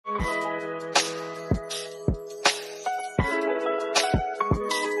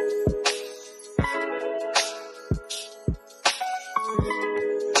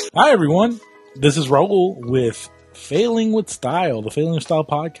Hi, everyone. This is Raul with Failing with Style, the Failing with Style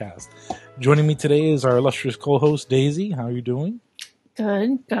podcast. Joining me today is our illustrious co-host, Daisy. How are you doing?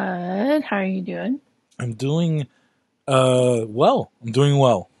 Good, good. How are you doing? I'm doing well. I'm doing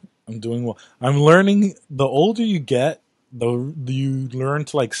well. I'm doing well. I'm learning. The older you get, the you learn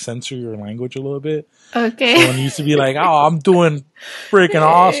to like censor your language a little bit. So when Okay. it used to be like, "Oh, I'm doing freaking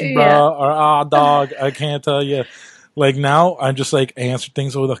awesome, Yeah. bro," or "Ah, dog, I can't tell you." Like now, I'm just like answer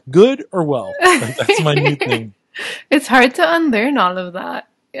things with a good or well. Like that's my new thing. It's hard to unlearn all of that.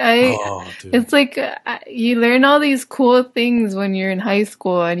 I Oh, dude. it's like you learn all these cool things when you're in high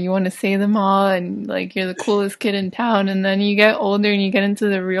school and you want to say them all and like you're the coolest kid in town, and then you get older and you get into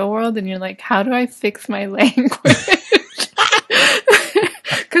the real world and you're like, how do I fix my language?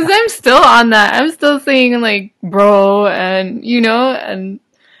 Cuz I'm still on that. I'm still saying like bro and and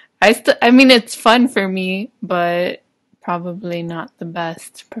I mean it's fun for me, but probably not the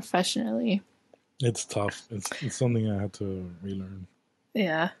best professionally. It's tough. It's something I had to relearn.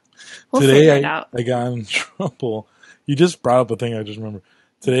 Yeah. We'll figure it Today, out. I got in trouble. You just brought up a thing I just remember.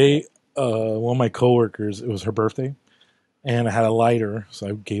 Today, one of my coworkers, it was her birthday, and I had a lighter, so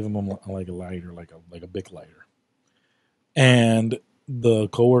I gave him like a lighter, like a big lighter. And the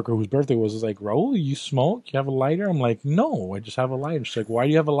coworker whose birthday was like, "Raul, you smoke? You have a lighter?" I'm like, "No, I just have a lighter." She's like, "Why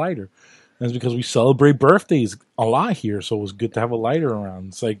do you have a lighter?" And it's because we celebrate birthdays a lot here, so it was good to have a lighter around.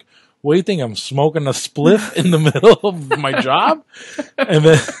 It's like, what do you think? I'm smoking a spliff in the middle of my job? And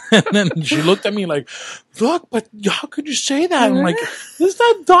then, and then she looked at me like, "Look, but how could you say that?" I'm like, "This is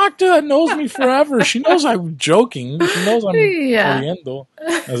that doctor that knows me forever. She knows I'm joking. She knows I'm Yeah. jodiendo,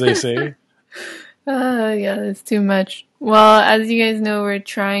 as they say." Yeah, that's too much. Well, as you guys know, we're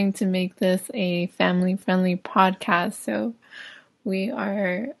trying to make this a family-friendly podcast, so we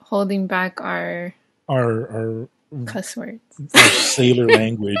are holding back our Our cuss words, our sailor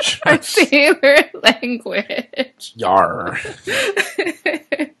language. our sailor language. Yar.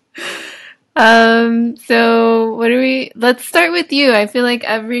 So what do we, let's start with you. I feel like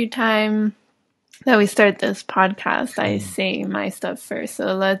every time that we start this podcast, I say my stuff first.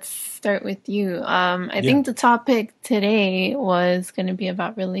 So let's start with you. I Yeah. think the topic today was going to be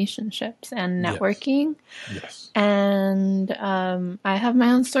about relationships and Yes. networking. Yes. And I have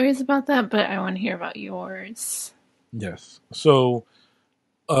my own stories about that, but I want to hear about yours. Yes. So,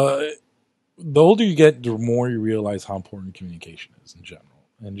 uh, the older you get, the more you realize how important communication is in general,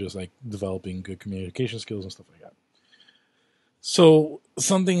 and just like developing good communication skills and stuff like that. So,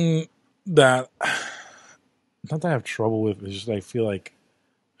 something that not that I have trouble with is just I feel like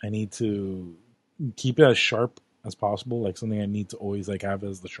I need to keep it as sharp as possible. Like something I need to always like have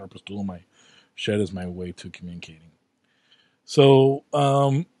as the sharpest tool in my shed is my way to communicating. So,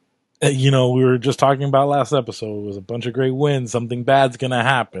 we were just talking about last episode. It was a bunch of great wins. Something bad's gonna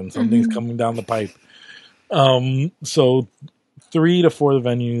happen. Something's coming down the pipe. So 3 to 4 of the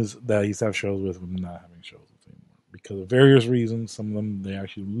venues that I used to have shows with, I'm not having shows with anymore because of various reasons. Some of them they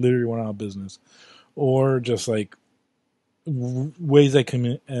actually literally went out of business, or just like ways they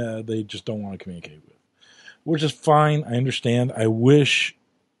just don't want to communicate with, which is fine. I understand. I wish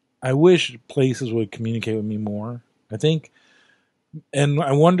places would communicate with me more. I think, and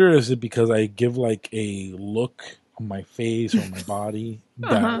I wonder, is it because I give like a look on my face or my body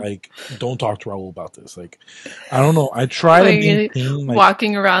that like, don't talk to Raul about this. Like, I don't know. I try to Like you're maintain like,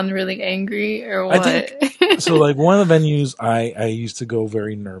 walking around really angry or I what? think so. Like one of the venues I used to go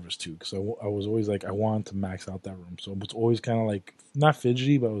very nervous to because I was always like I wanted to max out that room, so it was always kind of like not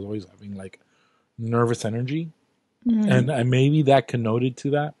fidgety, but I was always having like nervous energy, and maybe that connoted to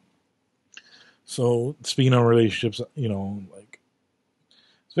that. So speaking of relationships, like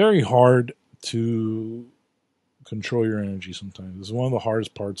it's very hard to control your energy sometimes. It's one of the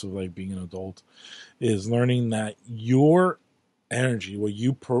hardest parts of like being an adult is learning that your energy, what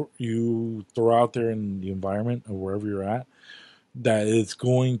you throw out there in the environment or wherever you're at, that it's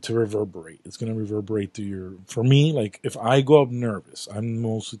going to reverberate. It's going to reverberate through your. For me, like if I go up nervous, I'm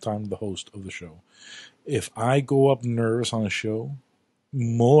most of the time the host of the show. If I go up nervous on a show,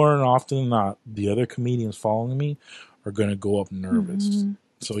 more and often than not, the other comedians following me are going to go up nervous.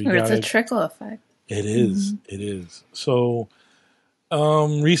 So you Or it's a gotta. trickle effect. It is. It is. So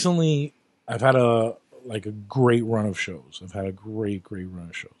recently I've had a great run of shows. I've had a great run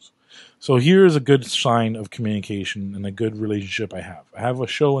of shows. So here's a good sign of communication and a good relationship I have. I have a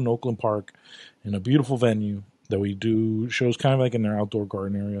show in Oakland Park in a beautiful venue that we do shows kind of like in their outdoor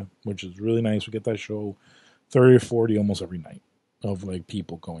garden area, which is really nice. We get that show 30 or 40 almost every night of like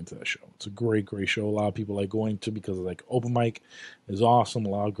people going to that show. It's a great show. A lot of people like going to because of like open mic is awesome. A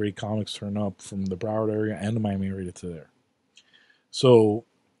lot of great comics turn up from the Broward area and the Miami area to there. So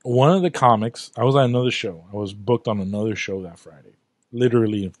one of the comics, I was at another show. I was booked on another show that Friday,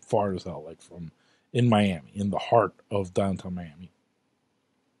 literally far as hell, like from in Miami, in the heart of downtown Miami.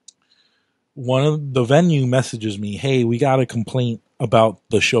 One of the venue messages me, "Hey, we got a complaint about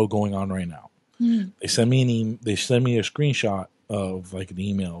the show going on right now." Mm. They send me they send me a screenshot of like an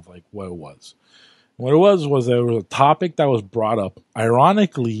email of like what it was. What it was there was a topic that was brought up,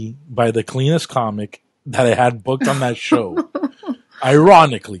 ironically, by the cleanest comic that I had booked on that show.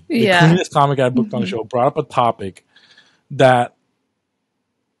 Ironically, the Yeah. cleanest comic I had booked on the show brought up a topic that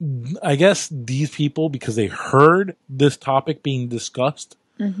I guess these people, because they heard this topic being discussed,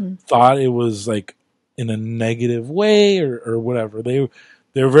 thought it was like in a negative way or whatever.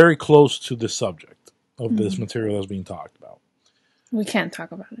 They're very close to the subject of this material that's being talked about. We can't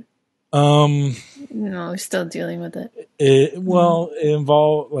talk about it. No, we're still dealing with it. It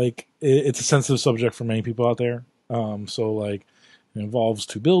involves like it's a sensitive subject for many people out there. So like it involves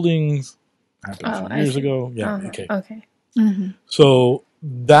two buildings. Happened a few years ago. Yeah. Okay. Okay. So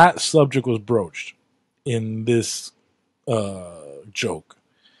that subject was broached in this joke,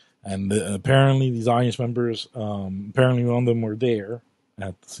 and apparently these audience members, apparently one of them were there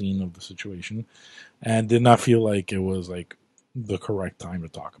at the scene of the situation, and did not feel like it was like the correct time to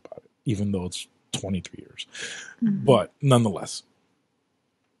talk about it, even though it's 23 years. But nonetheless,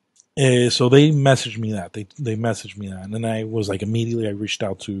 so they messaged me that. They messaged me that. And then I was like, immediately I reached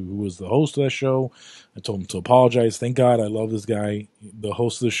out to who was the host of that show. I told him to apologize. Thank God, I love this guy. The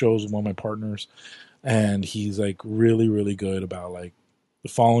host of the show is one of my partners. And he's like really, really good about like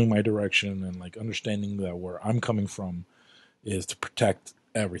following my direction and like understanding that where I'm coming from is to protect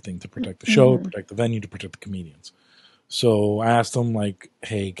everything, to protect the show, to protect the venue, to protect the comedians. So I asked him like,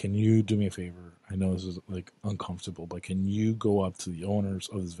 hey, can you do me a favor? I know this is like uncomfortable, but can you go up to the owners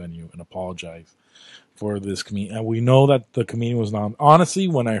of this venue and apologize for this comedian? And we know that the comedian was not. Honestly,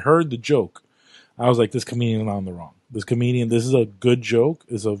 when I heard the joke, I was like, this comedian is on the wrong. This comedian, this is a good joke.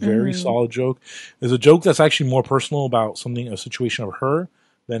 It's a very solid joke. It's a joke that's actually more personal about something, a situation of her,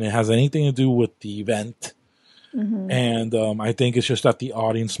 than it has anything to do with the event. And I think it's just that the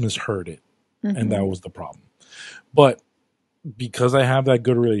audience misheard it, and that was the problem. But because I have that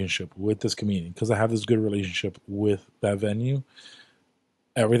good relationship with this comedian, because I have this good relationship with that venue,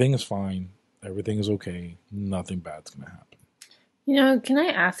 everything is fine. Everything is okay. Nothing bad's going to happen. Can I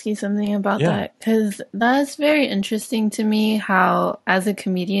ask you something about that? Because that's very interesting to me, how as a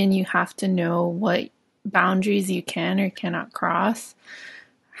comedian, you have to know what boundaries you can or cannot cross.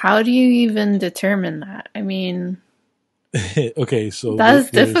 How do you even determine that? I mean, okay, so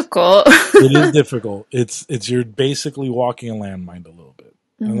that's difficult. It is difficult. It's you're basically walking a landmine a little bit.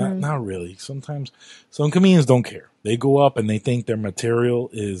 And not really. Sometimes some comedians don't care. They go up and they think their material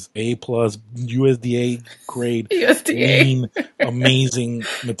is A plus USDA grade, clean, amazing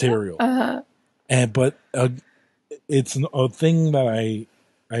material. But it's a thing that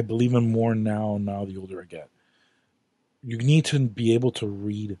I believe in more now the older I get. You need to be able to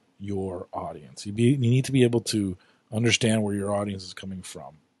read your audience. You need to be able to understand where your audience is coming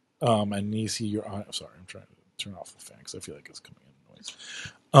from. And you see your audience. Sorry, I'm trying to turn off the fan because I feel like it's coming in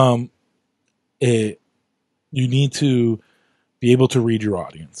noise. You need to be able to read your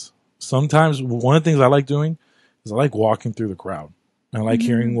audience. Sometimes one of the things I like doing is I like walking through the crowd. I like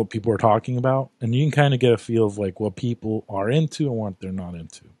hearing what people are talking about, and you can kind of get a feel of like what people are into and what they're not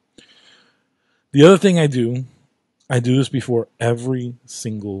into. The other thing I do this before every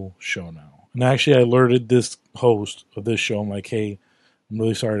single show now. And actually, I alerted this host of this show. I'm like, hey, I'm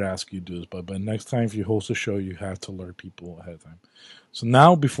really sorry to ask you to do this, but next time if you host a show, you have to alert people ahead of time. So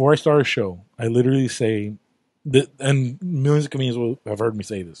now, before I start a show, I literally say, and millions of comedians will have heard me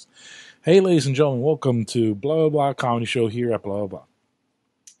say this. Hey, ladies and gentlemen, welcome to blah, blah, blah comedy show here at blah, blah, blah.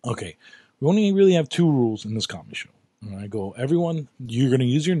 Okay, we only really have two rules in this comedy show. And I go, everyone, you're going to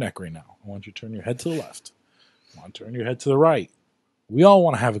use your neck right now. I want you to turn your head to the left. I want to turn your head to the right. We all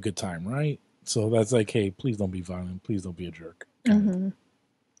want to have a good time, right? So that's like, hey, please don't be violent. Please don't be a jerk. We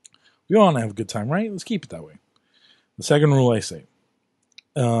all want to have a good time, right? Let's keep it that way. The second rule I say,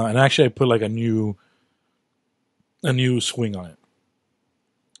 and actually I put like a new swing on it.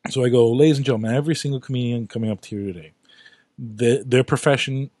 So I go, ladies and gentlemen, every single comedian coming up here today, their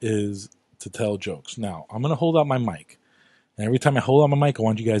profession is to tell jokes. Now, I'm going to hold out my mic. And every time I hold out my mic, I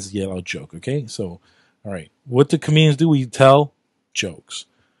want you guys to yell out joke, okay? So, all right. What do comedians do? We tell jokes.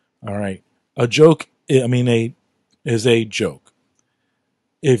 All right. A joke, is a joke.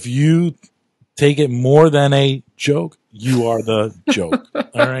 If you take it more than a joke, you are the joke.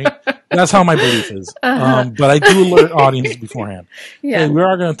 All right. That's how my belief is. But I do alert audiences beforehand. Yeah. Hey, we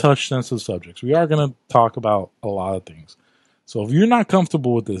are going to touch sensitive subjects. We are going to talk about a lot of things. So if you're not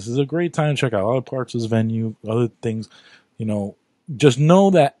comfortable with this is a great time to check out other parts of this venue, other things. You know, just know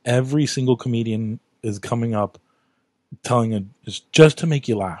that every single comedian is coming up telling it just to make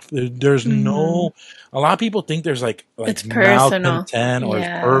you laugh. There's Mm-hmm. no. A lot of people think there's It's personal. malcontent or it's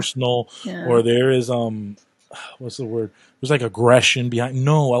Yeah. personal Yeah. or there is what's the word? There's like aggression behind.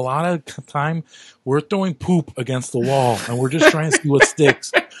 No, a lot of time we're throwing poop against the wall and we're just trying to see what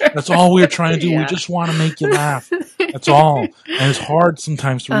sticks. That's all we're trying to do. We Yeah. just want to make you laugh. That's all. And it's hard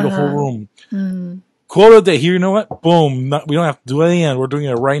sometimes to read a whole Uh-huh. room. Mm. Quote of the day. Here, you know what? Boom. We don't have to do it again. We're doing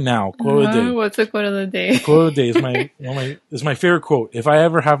it right now. Quote of the day. What's the quote of the day? The quote of the day is my favorite quote. If I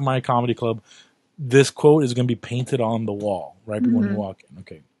ever have my comedy club, this quote is going to be painted on the wall right when you walk in.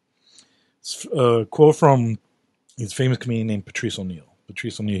 Okay. It's a quote from his famous comedian named Patrice O'Neill.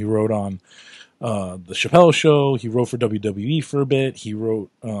 Patrice O'Neill, he wrote on the Chappelle Show. He wrote for WWE for a bit. He wrote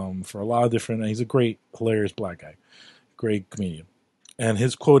for a lot of different. He's a great, hilarious black guy, great comedian. And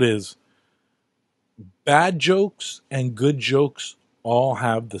his quote is, "Bad jokes and good jokes all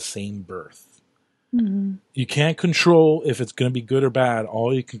have the same birth. Mm-hmm. You can't control if it's going to be good or bad.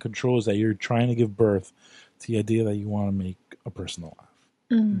 All you can control is that you're trying to give birth to the idea that you want to make a person laugh."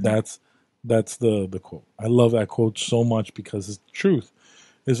 Mm-hmm. That's the quote. I love that quote so much because it's the truth.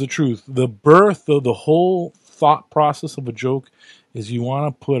 It's the truth. The birth of the whole thought process of a joke is you want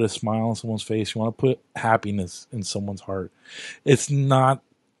to put a smile on someone's face. You want to put happiness in someone's heart. It's not,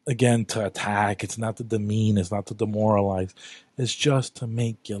 again, to attack. It's not to demean. It's not to demoralize. It's just to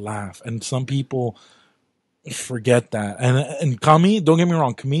make you laugh. And some people forget that. And comedy, don't get me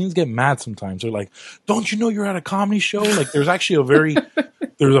wrong, comedians get mad sometimes. They're like, "Don't you know you're at a comedy show?" Like there's actually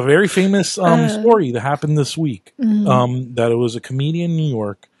there's a very famous story that happened this week. That it was a comedian in New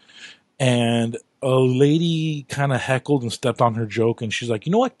York, and a lady kind of heckled and stepped on her joke, and she's like,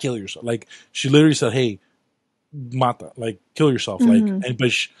 "You know what? Kill yourself." Like she literally said, "Hey, mata, like kill yourself." Like,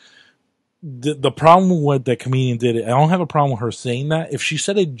 the problem with that comedian did it. I don't have a problem with her saying that. If she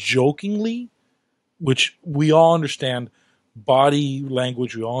said it jokingly, which we all understand, body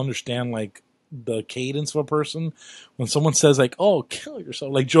language, we all understand like the cadence of a person. When someone says like, "Oh, kill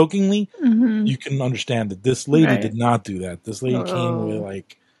yourself," like jokingly, you can understand that this lady did not do that. This lady came with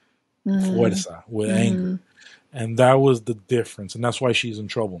like fuerza, with anger, and that was the difference, and that's why she's in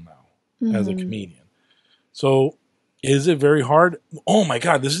trouble now as a comedian. So, is it very hard? Oh my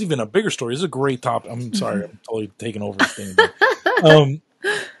God, this is even a bigger story. This is a great topic. I'm sorry, I'm totally taking over this thing. But,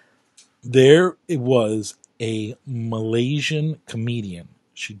 there it was a Malaysian comedian.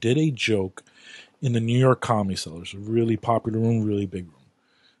 She did a joke in the New York Comedy Cellar. It's a really popular room, really big room.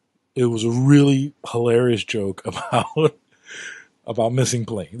 It was a really hilarious joke about missing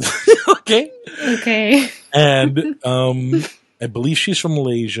planes. Okay. And I believe she's from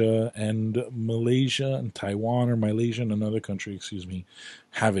Malaysia, and Malaysia and Taiwan, or Malaysia and another country, excuse me,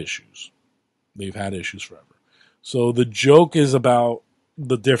 have issues. They've had issues forever. So the joke is about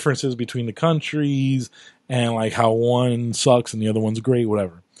the differences between the countries and like how one sucks and the other one's great,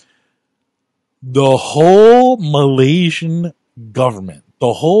 whatever. The whole Malaysian government,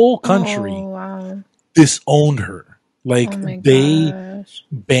 the whole country, disowned her. Like they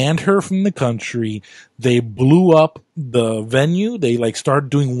banned her from the country. They blew up the venue. They like started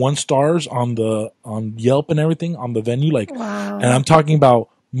doing 1 stars on Yelp and everything on the venue. Like, and I'm talking about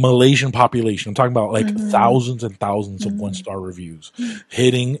Malaysian population. I'm talking about like thousands and thousands of 1-star reviews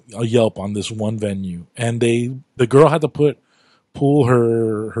hitting a Yelp on this one venue. And the girl had to pull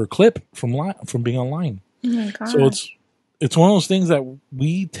her clip from being online. Oh my God. So it's one of those things that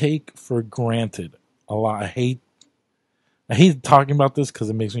we take for granted a lot. I hate talking about this because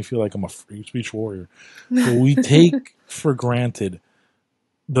it makes me feel like I'm a free speech warrior. But we take for granted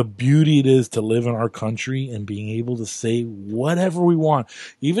the beauty it is to live in our country and being able to say whatever we want.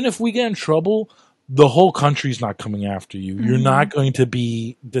 Even if we get in trouble, the whole country's not coming after you. You're not going to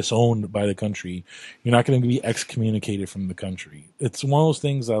be disowned by the country. You're not going to be excommunicated from the country. It's one of those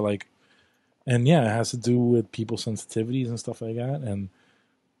things that like, and yeah, it has to do with people's sensitivities and stuff like that. And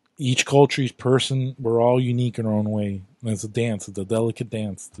each culture, each person, we're all unique in our own way. And it's a dance. It's a delicate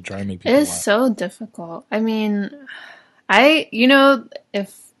dance to try and make people laugh. It's so difficult. I mean,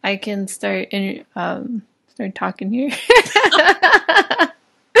 if I can start talking here.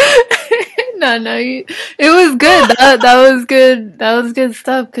 No, it was good. That was good. That was good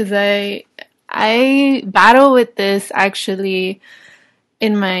stuff because I battle with this actually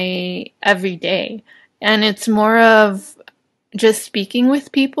in my everyday, and it's more of just speaking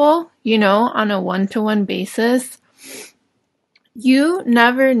with people, on a one-to-one basis. You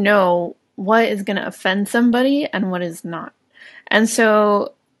never know what is going to offend somebody and what is not. And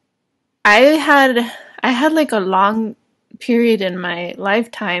so I had like a long period in my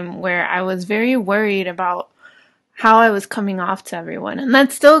lifetime where I was very worried about how I was coming off to everyone. And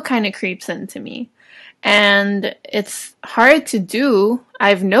that still kind of creeps into me. And it's hard to do,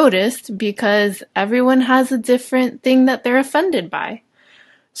 I've noticed, because everyone has a different thing that they're offended by.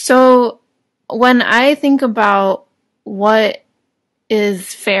 So when I think about what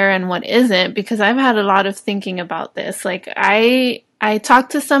is fair and what isn't, because I've had a lot of thinking about this. Like I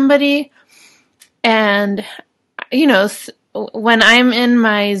talk to somebody and you know, when I'm in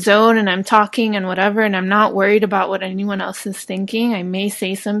my zone and I'm talking and whatever, and I'm not worried about what anyone else is thinking, I may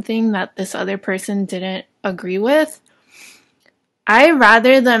say something that this other person didn't agree with. I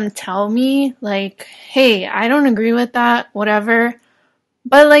rather them tell me, like, hey, I don't agree with that, whatever.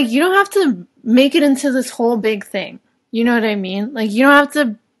 But, like, you don't have to make it into this whole big thing. You know what I mean? Like, you don't have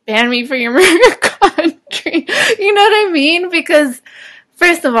to ban me from your country. You know what I mean? Because,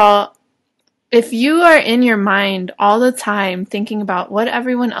 first of all, if you are in your mind all the time thinking about what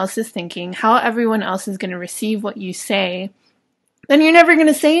everyone else is thinking, how everyone else is going to receive what you say, then you're never going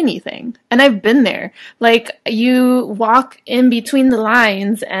to say anything. And I've been there. Like, you walk in between the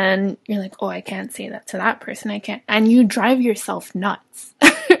lines and you're like, oh, I can't say that to that person. I can't. And you drive yourself nuts.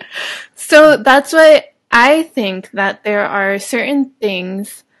 So that's why I think that there are certain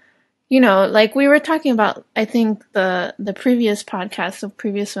things, you know, like we were talking about, I think the previous podcast, the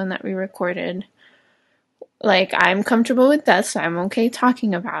previous one that we recorded, like I'm comfortable with that, so I'm okay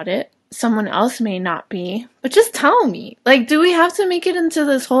talking about it. Someone else may not be, but just tell me. Like, do we have to make it into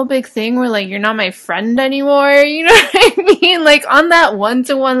this whole big thing where like you're not my friend anymore? You know what I mean? Like on that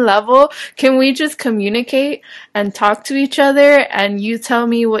one-to-one level, can we just communicate and talk to each other and you tell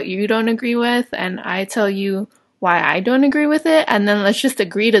me what you don't agree with and I tell you why I don't agree with it, and then let's just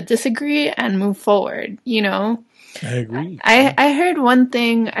agree to disagree and move forward, you know? I agree. I heard one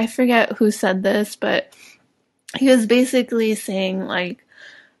thing, I forget who said this, but he was basically saying like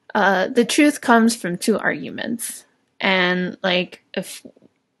the truth comes from two arguments. And like if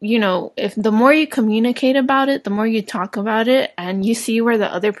you know, if the more you communicate about it, the more you talk about it and you see where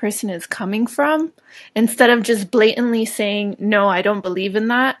the other person is coming from, instead of just blatantly saying, no, I don't believe in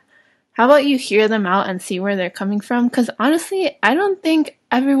that, how about you hear them out and see where they're coming from? Because honestly, I don't think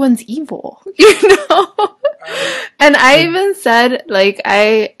everyone's evil, you know? And I even said, like,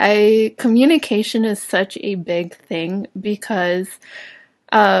 communication is such a big thing because,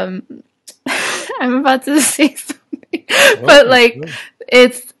 um, I'm about to say something, but like,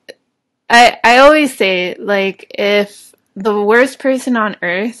 it's, I always say, like, if the worst person on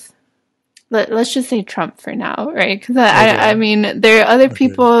earth, let's just say Trump for now, right? Because I mean, there are other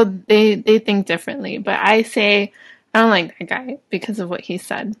people, they think differently, but I say, I don't like that guy because of what he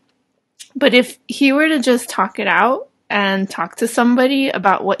said. But if he were to just talk it out and talk to somebody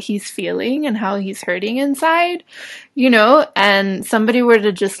about what he's feeling and how he's hurting inside, you know, and somebody were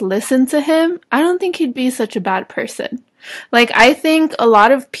to just listen to him, I don't think he'd be such a bad person. Like, I think a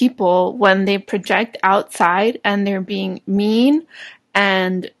lot of people, when they project outside and they're being mean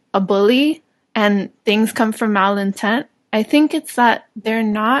and a bully and things come from malintent, I think it's that they're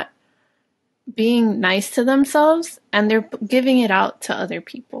not being nice to themselves and they're giving it out to other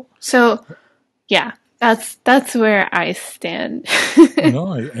people. So yeah, that's where I stand.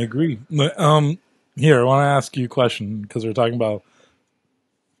 No, I agree. But, here, I want to ask you a question because we're talking about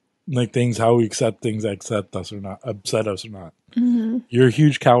like things, how we accept things that upset us or not. Mm-hmm. You're a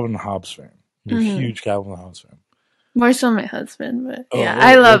huge Calvin Hobbes fan. You're a huge Calvin Hobbes fan. More so my husband, but yeah,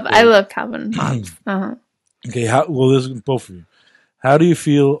 I love Calvin Hobbes. Okay, this is both of you. How do you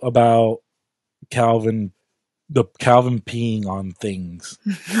feel about Calvin peeing on things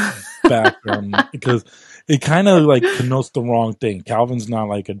background? Because it kind of like connotes the wrong thing. Calvin's not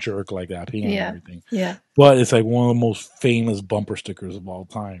like a jerk like that, peeing on everything. Yeah. But it's like one of the most famous bumper stickers of all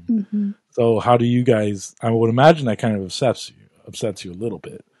time. Mm-hmm. So how do you guys, I would imagine that kind of upsets you a little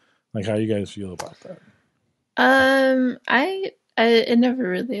bit. Like, how do you guys feel about that? It never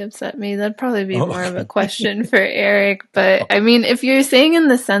really upset me. That'd probably be more of a question for Eric. But I mean, if you're saying in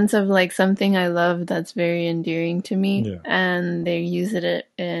the sense of like something I love that's very endearing to me, and they use it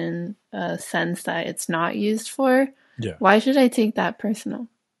in a sense that it's not used for, why should I take that personal?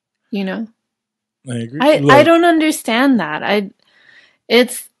 You know, I agree. I don't understand that.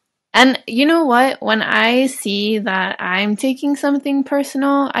 And you know what? When I see that I'm taking something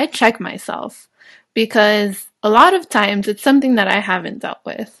personal, I check myself. Because a lot of times it's something that I haven't dealt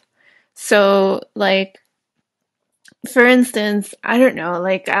with. So, like, for instance, I don't know,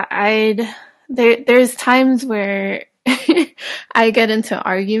 like, there's times where I get into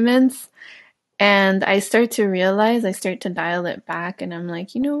arguments And I start to realize, I start to dial it back, and I'm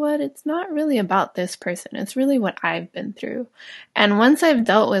like, you know what? It's not really about this person. It's really what I've been through. And once I've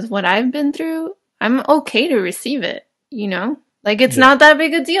dealt with what I've been through, I'm okay to receive it, you know? Like, it's Yeah. not that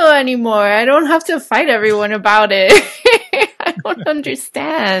big a deal anymore. I don't have to fight everyone about it. I don't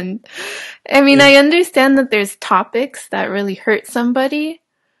understand. I mean, It, I understand that there's topics that really hurt somebody,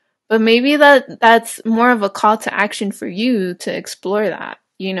 but maybe that's more of a call to action for you to explore that,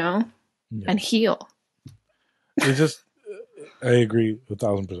 you know, yeah. and heal. It's just, I agree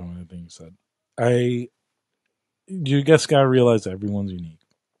 1,000% with everything you said. I, you just gotta realize that everyone's unique.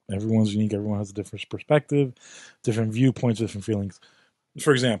 Everyone's unique. Everyone has a different perspective, different viewpoints, different feelings.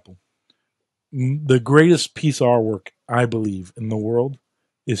 For example, the greatest piece of artwork I believe in the world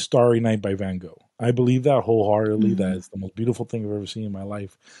is Starry Night by Van Gogh. I believe that wholeheartedly. That Mm. is the most beautiful thing I've ever seen in my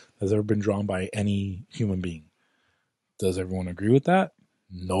life that's ever been drawn by any human being. Does everyone agree with that?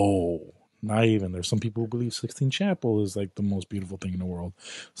 No, not even. There's some people who believe Sixteen Chapel is like the most beautiful thing in the world.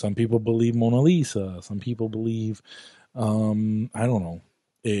 Some people believe Mona Lisa. Some people believe, I don't know,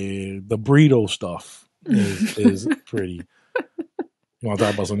 the burrito stuff is pretty. You want to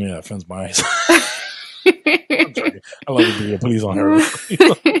talk about something that offends my eyes? I'm joking. I love the burrito. Please don't hurt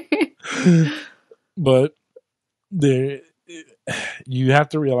us. But there, you have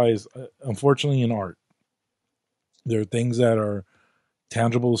to realize, unfortunately, in art, there are things that are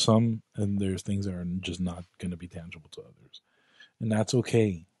tangible to some, and there's things that are just not going to be tangible to others, and that's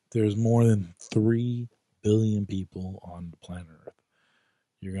okay. There's more than 3 billion people on the planet Earth.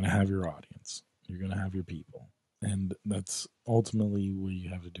 You're going to have your audience. You're going to have your people, and that's ultimately what you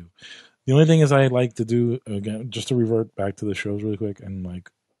have to do. The only thing is, I like to do again, just to revert back to the shows really quick, and like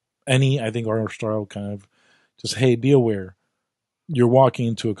any, I think art style kind of just, hey, be aware you're walking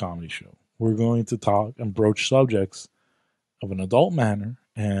into a comedy show. We're going to talk and broach subjects of an adult manner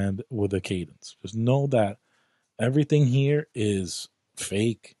and with a cadence. Just know that everything here is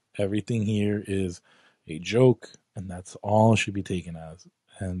fake. Everything here is a joke, and that's all it should be taken as.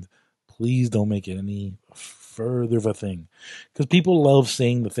 And please don't make it any further of a thing. Because people love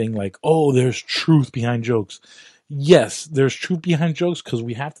saying the thing like, oh, there's truth behind jokes. Yes, there's truth behind jokes because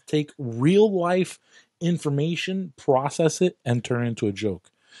we have to take real life information, process it, and turn it into a joke.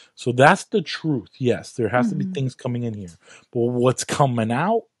 So that's the truth. Yes, there has to be Mhm. things coming in here. But what's coming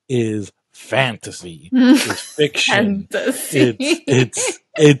out is fantasy. It's fiction. It's Fantasy. it's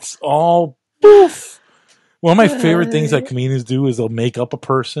it's all poof. One of my favorite things that Uh, comedians do is they'll make up a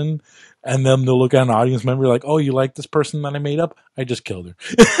person and then they'll look at an audience member like, "Oh, you like this person that I made up? I just killed her."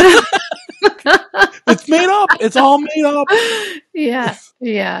 It's made up. It's all made up. yeah,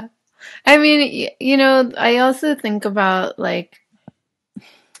 yeah. I mean, you know, I also think about like,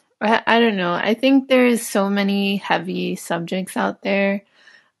 I don't know. I think there's so many heavy subjects out there.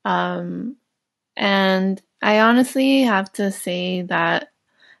 Um, and I honestly have to say that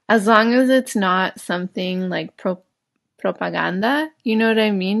as long as it's not something like propaganda, you know what I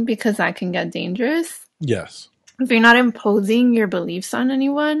mean? Because that can get dangerous. Yes. If you're not imposing your beliefs on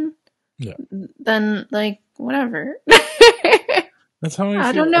anyone, Yeah. then like whatever. That's how I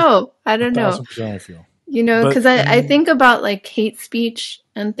I don't feel. know. I A don't know. thousand percent I feel. You know, But because I think about like hate speech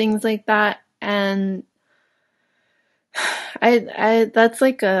and things like that, and I that's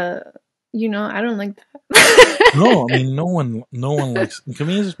like a, you know, I don't like no, I that. mean, no one likes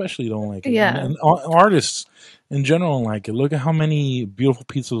comedians, especially don't like it, and, Yeah. and artists in general don't like it. Look at how many beautiful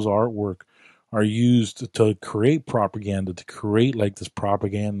pieces of artwork are used to create propaganda, to create like this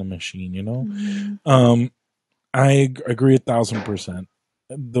propaganda machine. Mhm. Um, I agree 1,000%.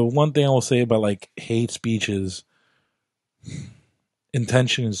 The one thing I will say about like hate speech is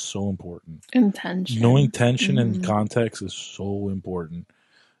intention is so important. Knowing Intention. tension and Hmm. context is so important.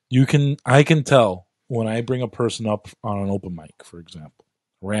 I can tell when I bring a person up on an open mic, for example,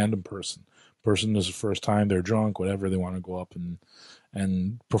 a random person is the first time, they're drunk, whatever, they want to go up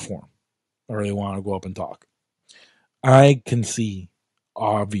and perform, or they want to go up and talk. I can see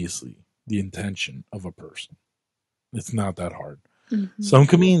obviously the intention of a person. It's not that hard. Hmm. Some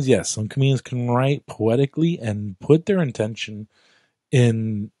comedians, yes, some comedians can write poetically and put their intention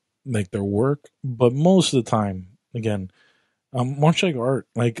in like their work, but most of the time, again, much like art,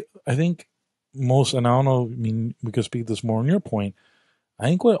 like I think most, and I don't know, I mean, we could speak this more on your point. I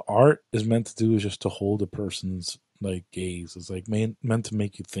think what art is meant to do is just to hold a person's like gaze. It's like meant to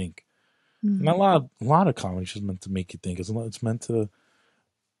make you think, and Hmm. a lot of comedy is just meant to make you think. It's meant to,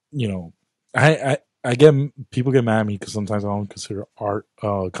 you know, I get people get mad at me because sometimes I don't consider art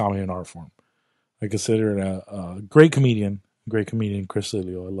comedy an art form. I consider it a great comedian, Chris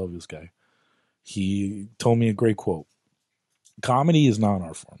Lilio. I love this guy. He told me a great quote. Comedy is not an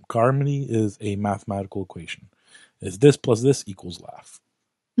art form. Comedy is a mathematical equation. It's this plus this equals laugh.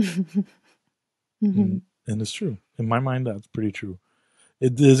 Hmm. And it's true. In my mind, that's pretty true.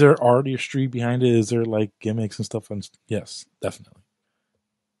 Is there artistry behind it? Is there like gimmicks and stuff? Yes, definitely.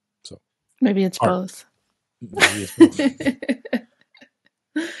 So Maybe it's art. both. Maybe it's both.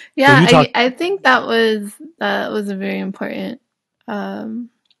 So Yeah, you talk. I think that was a very important um,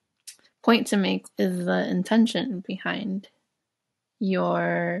 point to make, is the intention behind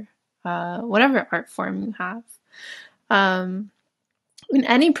your whatever art form you have. Um, in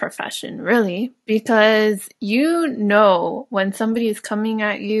any profession, really, because you know when somebody is coming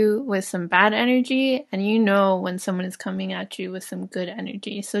at you with some bad energy, and you know when someone is coming at you with some good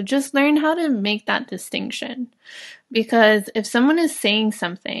energy. So just learn how to make that distinction. Because if someone is saying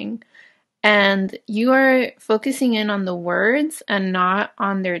something and you are focusing in on the words and not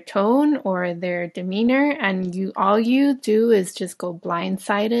on their tone or their demeanor, and all you do is just go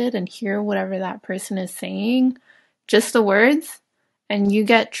blindsided and hear whatever that person is saying, just the words, and you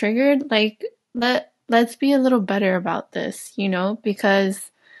get triggered, like, let's be a little better about this,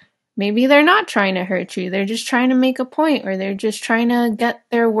 because maybe they're not trying to hurt you. They're just trying to make a point, or they're just trying to get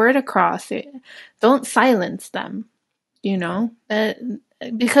their word across. Don't silence them, that,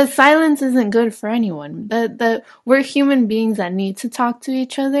 because silence isn't good for anyone. That we're human beings that need to talk to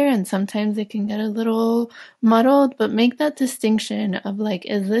each other, and sometimes it can get a little muddled, but make that distinction of, like,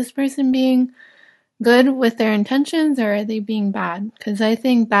 is this person being good with their intentions, or are they being bad? Because I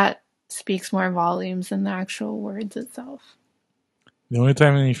think that speaks more volumes than the actual words itself. The only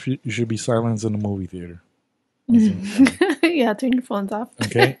time you should be silenced in a movie theater. That's the only time. Yeah, turn your phones off.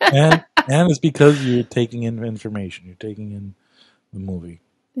 Okay, and it's because you're taking in information. You're taking in the movie.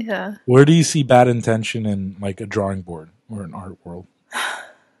 Yeah. Where do you see bad intention in like a drawing board or an art world?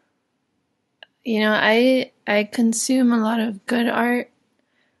 I consume a lot of good art.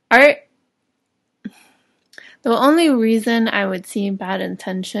 Art. The only reason I would see bad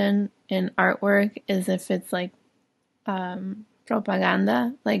intention in artwork is if it's like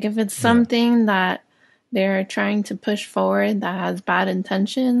propaganda. Like if it's Yeah, something that they're trying to push forward that has bad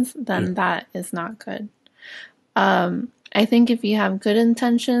intentions, yeah, then that is not good. I think if you have good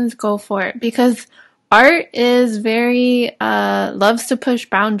intentions, go for it, because art is very loves to push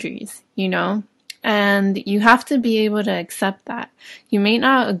boundaries, and you have to be able to accept that. You may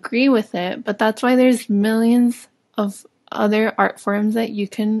not agree with it, but that's why there's millions of other art forms that you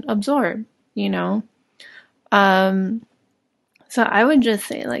can absorb, Um, so I would just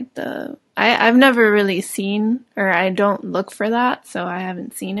say, like, I've never really seen, or I don't look for that, so I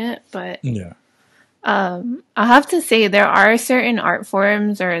haven't seen it, but yeah. I'll have to say there are certain art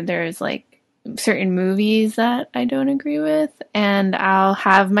forms, or there's like certain movies that I don't agree with, and I'll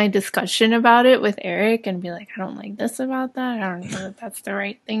have my discussion about it with Eric and be like, I don't like this about that. I don't know if that's the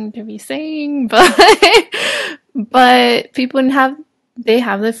right thing to be saying, but people they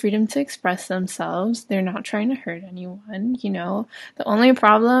have the freedom to express themselves. They're not trying to hurt anyone, The only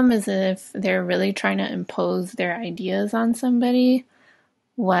problem is if they're really trying to impose their ideas on somebody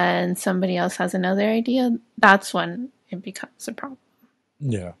when somebody else has another idea. That's when it becomes a problem.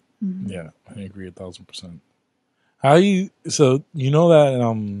 Yeah, Mm-hmm. yeah, I agree 1,000%. How you so you know that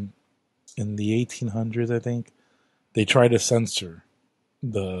in the 1800s, I think they tried to censor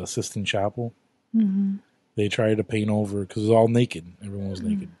the Sistine Chapel. Mm-hmm. They tried to paint over because it was all naked. Everyone was Mm-hmm.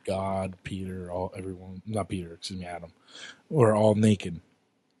 naked. God, Peter, everyone, not Peter, excuse me, Adam, were all naked.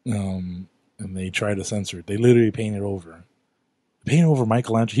 And they tried to censor it. They literally painted over. They painted over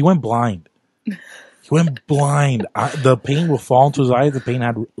Michelangelo. He went blind. He went blind. The paint would fall into his eyes. The paint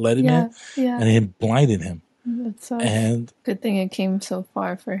had lead in it, Yeah. and it blinded him. That sucks. And good thing it came so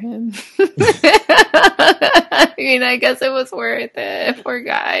far for him. I mean, I guess it was worth it. Poor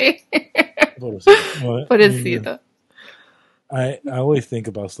guy. Pobrecito. I always think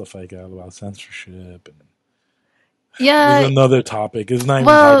about stuff like that, about censorship, and Yeah. there's another topic. It's not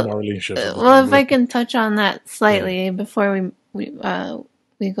even talking about relationships. Well, if I can touch on that slightly before we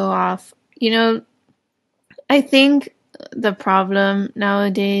go off, I think the problem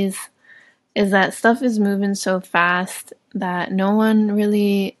nowadays is that stuff is moving so fast that no one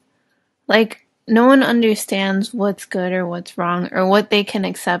understands what's good or what's wrong, or what they can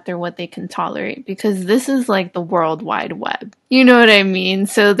accept or what they can tolerate, because this is like the World Wide Web. You know what I mean?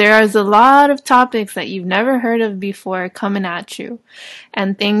 So there is a lot of topics that you've never heard of before coming at you,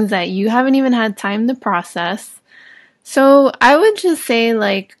 and things that you haven't even had time to process. So I would just say,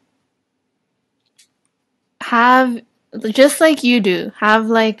 like, have, just like you do, have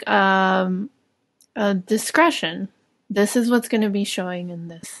like a discretion. This is what's going to be showing in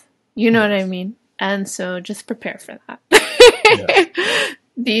this. You know what I mean? And so just prepare for that. Yeah.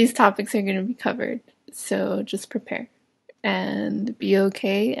 These topics are going to be covered. So just prepare and be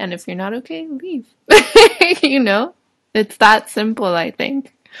okay. And if you're not okay, leave. You know, it's that simple, I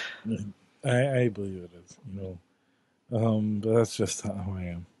think. I believe it is. But that's just how I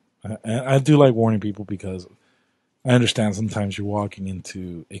am. I do like warning people because I understand sometimes you're walking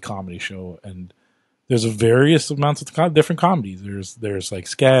into a comedy show and there's a various amounts of different comedies. There's like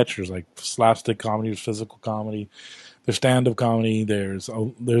sketch, there's like slapstick comedy, there's physical comedy, there's stand up comedy. There's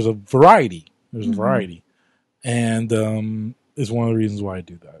a variety. There's a variety, and is one of the reasons why I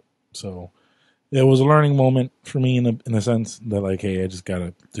do that. So it was a learning moment for me in a sense that like, hey, I just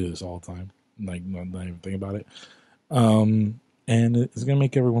gotta do this all the time, like not even think about it. And it's gonna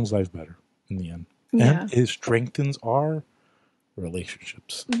make everyone's life better in the end, Yeah. and it strengthens our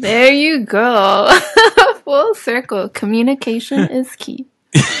relationships. There you go. Full circle. Communication is key.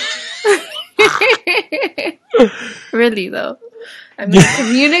 Really, though. I'm going to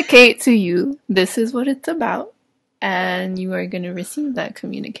communicate to you. This is what it's about. And you are going to receive that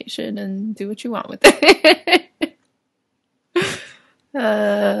communication and do what you want with it.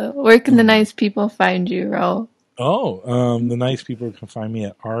 Where can the nice people find you, Raul? The nice people can find me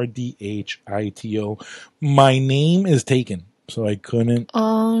at RDHITO. My name is taken, so I couldn't.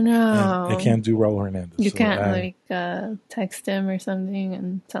 Oh no! I can't do Raul Hernandez. You can't text him or something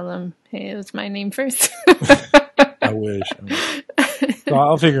and tell him, "Hey, it was my name first." I wish. So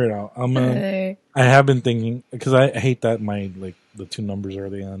I'll figure it out. I have been thinking because I hate that the two numbers are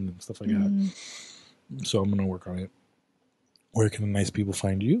the end and stuff like that. So I'm gonna work on it. Where can the nice people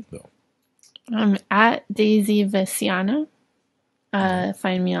find you though? I'm at Daisy Vesiana.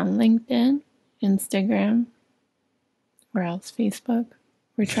 Find me on LinkedIn, Instagram, where else? Facebook.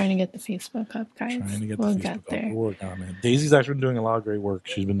 We're trying to get the Facebook up, guys. We'll get there. We're working on it. Daisy's actually been doing a lot of great work.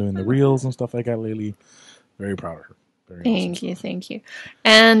 She's been doing the reels and stuff like that lately. Very proud of her. Thank you.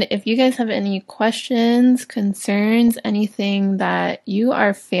 And if you guys have any questions, concerns, anything that you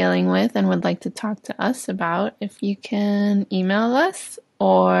are failing with and would like to talk to us about, if you can email us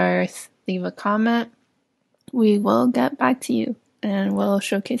or leave a comment, we will get back to you and we'll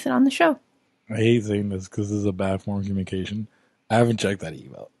showcase it on the show. I hate saying this because this is a bad form of communication. I haven't checked that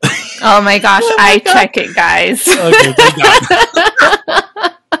email. Oh my gosh, I check it, guys. Okay, thank God.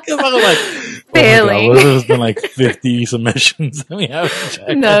 Because I'm like, failing. What if there's been like 50 submissions and we haven't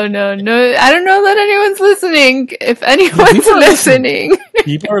checked? No. I don't know that anyone's listening. If anyone's listening.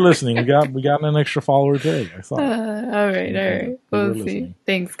 People are listening. We got an extra follower today. I thought. All right. We'll see.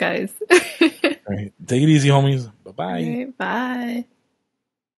 Thanks, guys. All right. Take it easy, homies. Bye-bye. All right, bye.